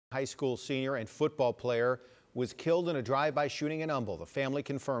High school senior and football player was killed in a drive-by shooting in Humble. The family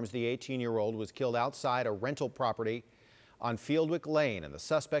confirms the 18-year-old was killed outside a rental property on Fieldwick Lane, and the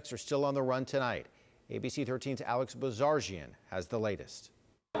suspects are still on the run tonight. ABC 13's Alex Bazarjian has the latest.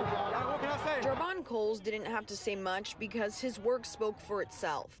 Jarvon Coles didn't have to say much because his work spoke for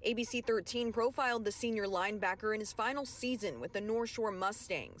itself. ABC 13 profiled the senior linebacker in his final season with the North Shore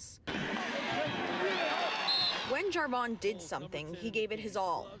Mustangs. When Jarvon did something, he gave it his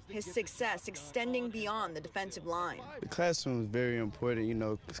all, his success extending beyond the defensive line. The classroom is very important. You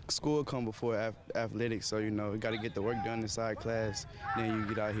know, school come before athletics, so, you know, you got to get the work done inside class, then you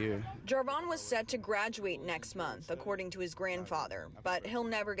get out here. Jarvon was set to graduate next month, according to his grandfather, but he'll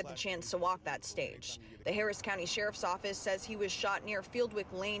never get the chance to walk that stage. The Harris County Sheriff's Office says he was shot near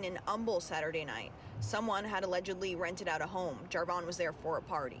Fieldwick Lane in Humble Saturday night. Someone had allegedly rented out a home. Jarvon was there for a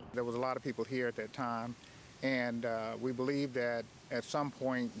party. There was a lot of people here at that time. And we believe that at some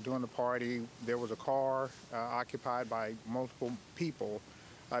point during the party, there was a car occupied by multiple people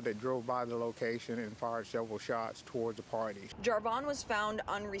that drove by the location and fired several shots towards the party. Jarvon was found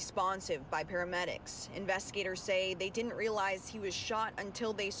unresponsive by paramedics. Investigators say they didn't realize he was shot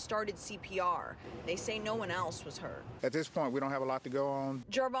until they started CPR. They say no one else was hurt. At this point, we don't have a lot to go on.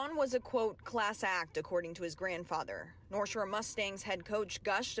 Jarvon was a, quote, class act, according to his grandfather. North Shore Mustangs head coach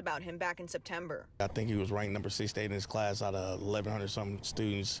gushed about him back in September. I think he was ranked number 68 in his class out of 1,100-something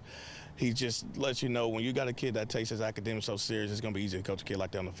students. He just lets you know when you got a kid that takes his academics so serious, it's going to be easy to coach a kid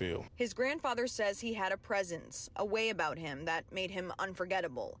like that on the field. His grandfather says he had a presence, a way about him that made him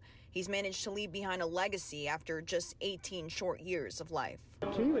unforgettable. He's managed to leave behind a legacy after just 18 short years of life.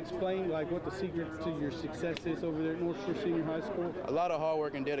 Can you explain what the secret to your success is over there at North Shore Senior High School? A lot of hard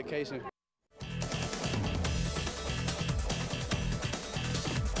work and dedication.